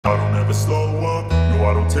never slow up, no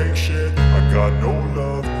I don't take shit. I got no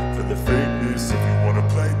love for the fakeness. If you wanna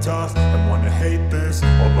play tough and wanna hate this,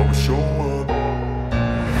 I'll always show up.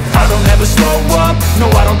 I don't ever slow up,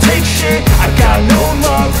 no I don't take shit. I got no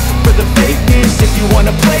love for the fakeness. If you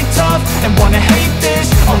wanna play tough and wanna hate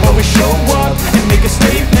this, I'll always show up and make a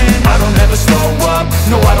statement. I don't ever slow up,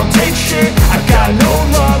 no I don't take shit. I got no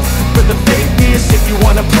love for the fakeness. If you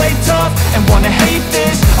wanna play tough and wanna hate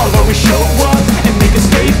this, I'll always show up and make a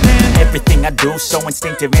statement. Everything I do so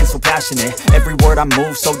instinctive and so passionate. Every word I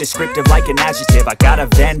move so descriptive like an adjective. I got a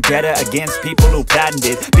vendetta against people who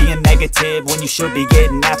patented being negative when you should be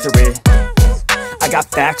getting after it. I got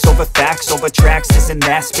facts over tracks, this and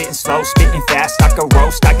that. Spitting slow, spitting fast. I could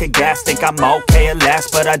roast, I could gas. Think I'm okay at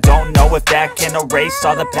last, but I don't know if that can erase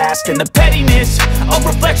all the past. And the pettiness, a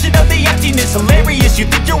reflection of the emptiness. Hilarious, you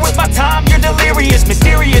think you're worth my time, you're delirious.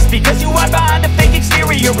 Mysterious, because you hide behind a fake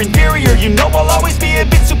exterior. Inferior, you know I'll always be a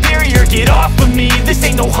bit superior. Get off of me, this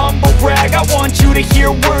ain't no humble brag. I want you to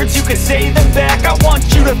hear words, you can say them back. I want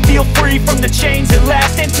you to feel free from the chains at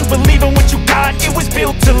last, and to believe in what you got, it was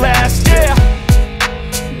built to last, yeah.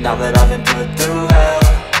 Now that I've been put through hell,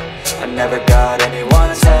 I never got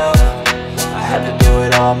anyone's help. I had to do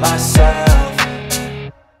it all myself.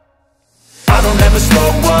 I don't ever slow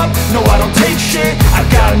up, no I don't take shit. I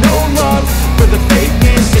got no love for the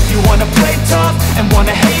fakeness. If you wanna play tough and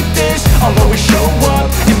wanna hate this, I'll always show up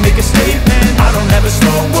and make a statement. I don't ever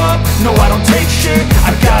slow up, no I don't take shit.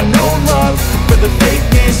 I got no love for the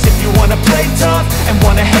fakeness. If you wanna play tough and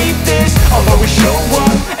wanna hate this, I'll always show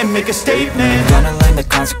up and make a statement. Gonna learn the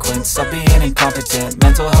consequence of being incompetent.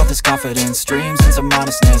 Mental health is confidence, dreams and some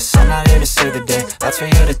honestness. I'm not here to save the day, that's for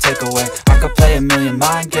you to take away. I could play a million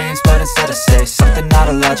mind games, but instead I say something not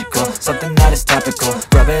illogical, something that is topical.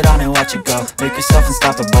 Rub it on and watch it go, make yourself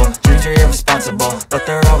unstoppable. Dreams are irresponsible, but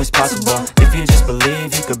they're always possible. If you just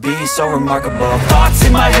believe, you could be so remarkable. Thoughts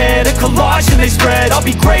in my head, a collage and they spread. I'll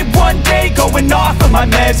be great one day, going off of my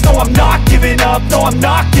meds. No, I'm not giving up, no, I'm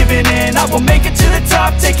not giving in. I will make it to the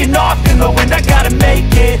top, taking off in the wind. I gotta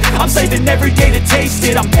make it, I'm saving every day to taste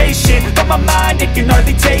it. I'm patient, but my mind, it can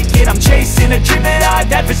hardly take it. I'm chasing a dream that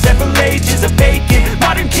I've had for several ages. A vacant,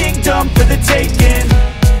 modern kingdom for the taking.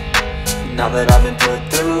 Now that I've been put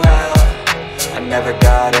through hell, I never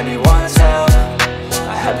got anyone's help.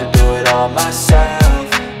 I had to do it all myself.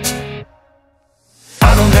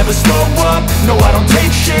 I don't ever slow up, no I don't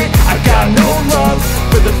take shit. I got no love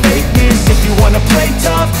for the fakeness. If you wanna play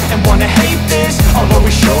tough and wanna hate this, I'll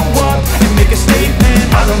always show up and make a statement.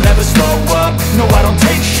 I don't ever slow up, no I don't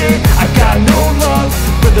take shit. I got no love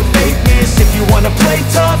for the fakeness. If you wanna play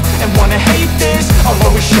tough and wanna hate this, I'll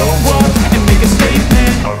always show up and make a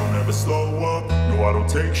statement. I don't ever slow up, no I don't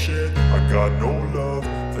take shit. I got no love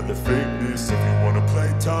for the fakeness. If you wanna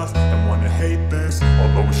play tough and wanna hate this,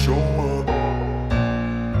 I'll always show up.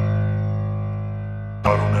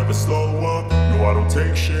 I don't ever slow up, no I don't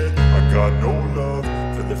take shit. I got no love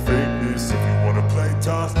for the fakeness. If you wanna play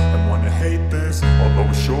tough and wanna hate this, I'll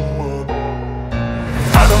always show up.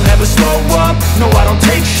 I don't ever slow up, no I don't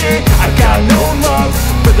take shit. I got no love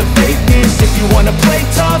for the fakeness. If you wanna play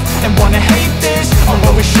tough and wanna hate this, I'll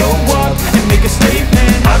always show up and make a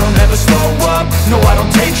statement. I don't ever slow up, no I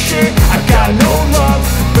don't take shit. I got no love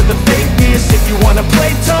for the fakeness. If you wanna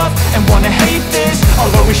play tough and wanna hate this,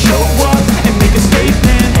 I'll always show up and make a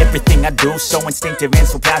statement. Everything I do so instinctive and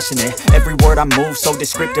so passionate. Every word I move so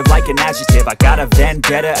descriptive like an adjective. I got a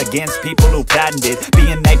vendetta against people who patented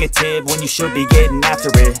being negative when you should be getting after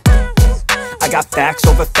it. I got facts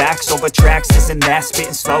over tracks, this and that.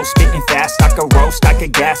 Spitting slow, spitting fast. I could roast, I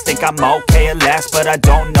could gas. Think I'm okay at last, but I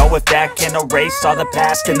don't know if that can erase all the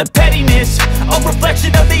past. And the pettiness, a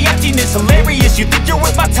reflection of the emptiness. Hilarious, you think you're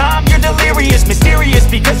worth my time, you're delirious. Mysterious,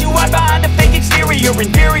 because you hide behind a fake exterior.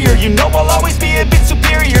 Inferior, you know I'll always be a bit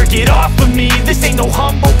superior. Get off of me, this ain't no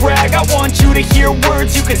humble brag. I want you to hear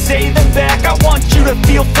words, you can say them back. I want you to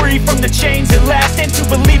feel free from the chains at last, and to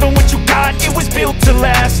believe in what you got, it was built to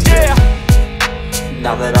last, yeah.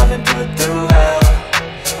 Now that I've been put through hell,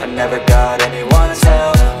 I never got anyone's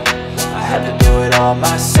help. I had to do it all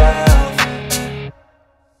myself.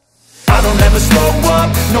 I don't ever slow up,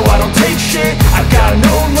 no I don't take shit. I got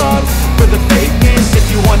no love for the fakeness. If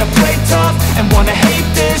you wanna play tough and wanna hate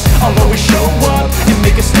this, I'll always show up and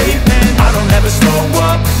make a statement. I don't ever slow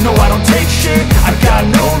up, no I don't take shit. I got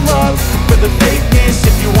no love for the fakeness.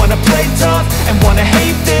 If you wanna play tough and wanna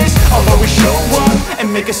hate this, I'll always show up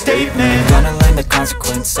and make a statement. Gonna learn the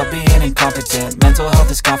consequence of being incompetent. Mental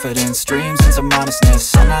health is confidence, dreams and some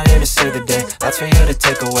honestness. I'm not here to save the day, that's for you to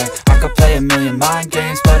take away. I could play a million mind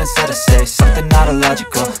games, but instead I say something not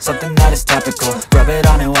illogical, something that is topical. Rub it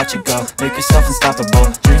on and watch it go, make yourself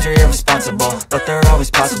unstoppable. Dreams are irresponsible,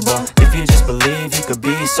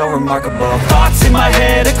 more remarkable. Thoughts in my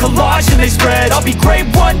head, a collage and they spread. I'll be great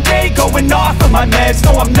one day, going off of my meds.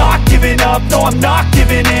 No, I'm not giving up, no, I'm not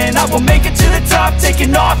giving in. I will make it to the top,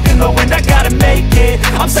 taking off in the wind. I gotta make it,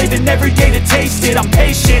 I'm saving every day to taste it. I'm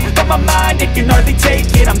patient, but my mind, it can hardly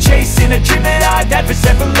take it. I'm chasing a dream that I've had for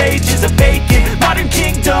several ages. A vacant, modern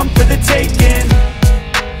kingdom for the taking.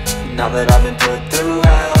 Now that I've been put through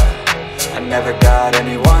hell, I never got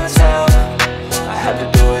anyone's help. I had to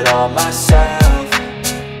do it all myself.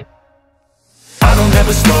 I don't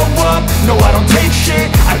ever slow up, no I don't take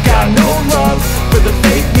shit. I got no love for the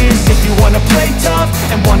fakeness. If you wanna play tough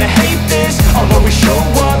and wanna hate this, I'll always show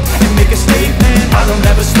up and make a statement. I don't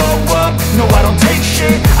ever slow up, no I don't take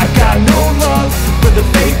shit. I got no love for the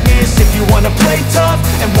fakeness. If you wanna play tough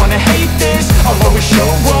and wanna hate this, I'll always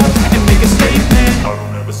show up and make a statement. I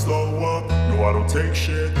don't ever slow up, no I don't take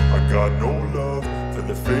shit. I got no love for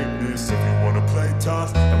the fakeness. If you wanna play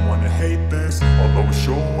tough and wanna hate this, I'll always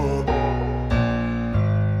show up